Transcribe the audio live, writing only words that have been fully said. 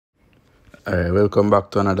Alright, welcome back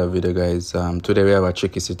to another video, guys. Today we have a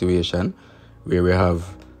tricky situation where we have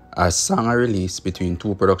a song release between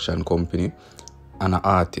two production company and an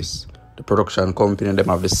artist. The production company them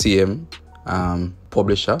have the same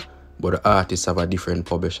publisher, but the artists have a different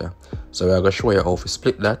publisher. So we are gonna show you how to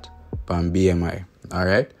split that on BMI.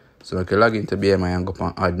 Alright, so we can log into BMI and go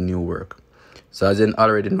and add new work. So as you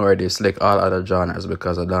already know, already select all other genres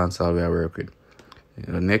because of dancehall we are working.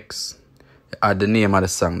 Next, add the name of the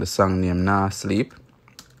song name Nah Sleep.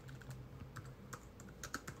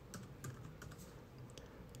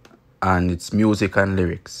 And it's music and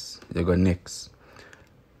lyrics. You go next.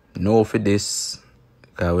 No for this,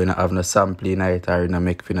 because we don't have no sampling night or no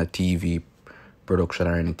make for no TV production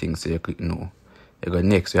or anything, so you click no. You go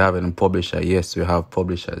next, we have a publisher. Yes, we have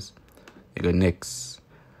publishers. You go next.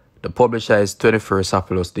 The publisher is 21st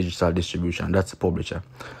Apollos Digital Distribution. That's the publisher.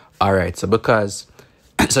 Alright, so because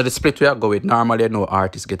so the split we are going with, normally no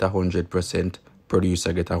artist get 100%,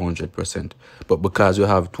 producer get 100%. But because we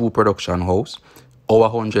have two production house, our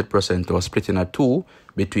 100% was split in a two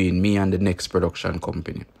between me and the next production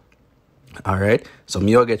company. Alright, so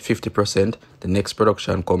me will get 50%, the next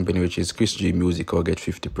production company, which is Chris G Music, will get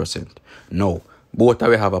 50%. Now, both of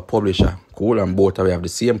we have a publisher, cool, and both of we have the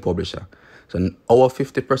same publisher. So our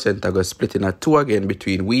 50% are going to split in a two again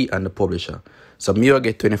between we and the publisher. So me will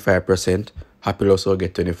get 25%, Happy Loss will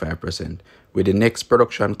get 25%. With the next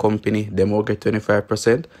production company, them will get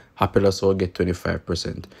 25%, Happy Loss will get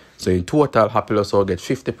 25%. So in total, Happy Loss will get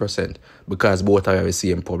 50% because both are the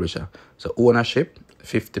same publisher. So ownership,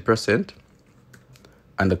 50%,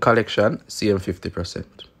 and the collection, same 50%.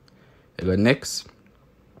 You go next,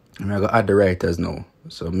 I'm going to add the writers now.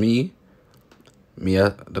 So me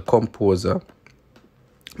the composer,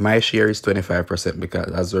 my share is 25%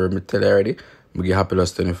 because as I tell you already, I give Happy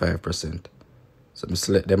Loss 25%. So I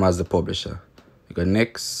select them as the publisher. We go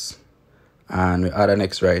next, and we add a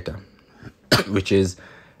next writer, which is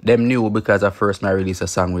them new because at first I release a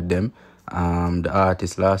song with them. The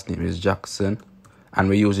artist last name is Jackson, and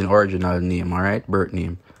we're using original name, alright, birth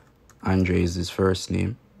name. Andre is his first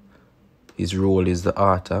name. His role is the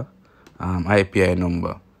author. IPI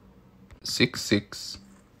number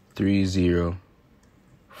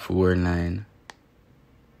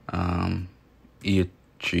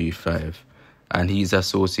 663049835. And he's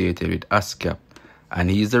associated with ASCAP. And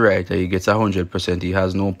he's the writer. He gets 100%. He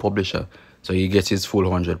has no publisher. So he gets his full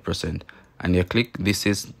 100%. And you click,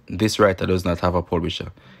 this writer does not have a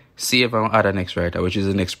publisher. Save and add a next writer, which is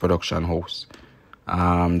the next production house.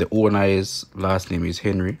 The owner is, last name is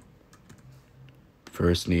Henry.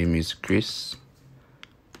 First name is Chris.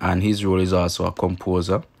 And his role is also a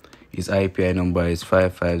composer. His IPI number is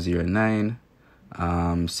 5509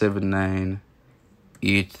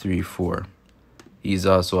 79834. He's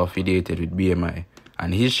also affiliated with BMI.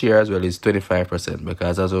 And his share as well is 25%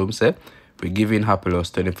 because as I said, we're giving Happy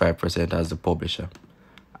Loss 25% as the publisher.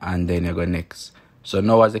 And then you go next. So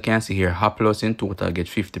now as you can see here, Happy Loss in total get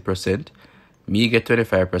 50%. Me get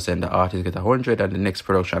 25%, the artist get 100%, and the next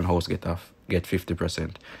production house get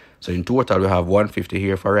 50%. So in total we have 150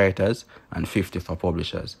 here for writers and 50 for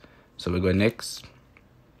publishers. So we go next.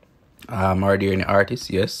 Are there any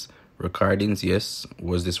artists? Yes. Recordings? Yes.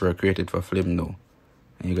 Was this work created for film? No.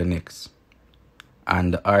 And you go next.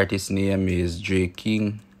 And the artist name is Dre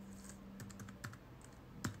King.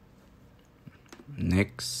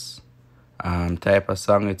 Next. Type of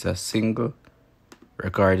song, it's a single.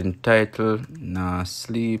 Recording title, Nah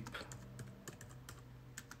Sleep.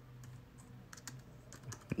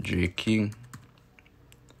 Dre King.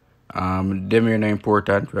 Them here not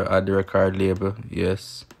important. We add the record label.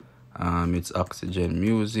 Yes. It's Oxygen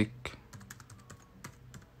Music.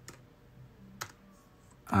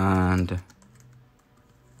 And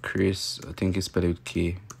Chris, I think it's spelled with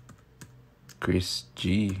K. Chris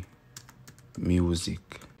G Music.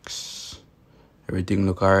 Everything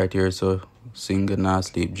look alright here, so single Nah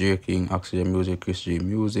Sleep, Dre King, Oxygen Music, Chris G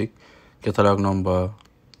Music, catalog number,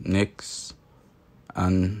 next.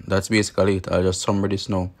 And that's basically it. I'll just summarize this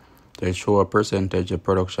now. They show a percentage of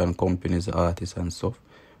production companies, artists and stuff.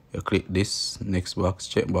 You click this next box,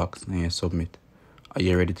 check box, and you submit. Are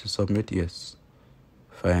you ready to submit? Yes.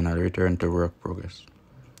 Final, return to work progress.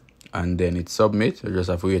 And then it submit. You just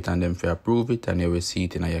have to wait and them to approve it, and you will see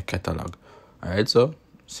it in your catalog. Alright, so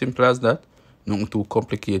simple as that. Nothing too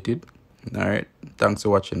complicated. Alright, thanks for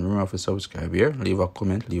watching. Remember to subscribe here, leave a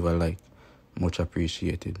comment, leave a like. Much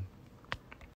appreciated.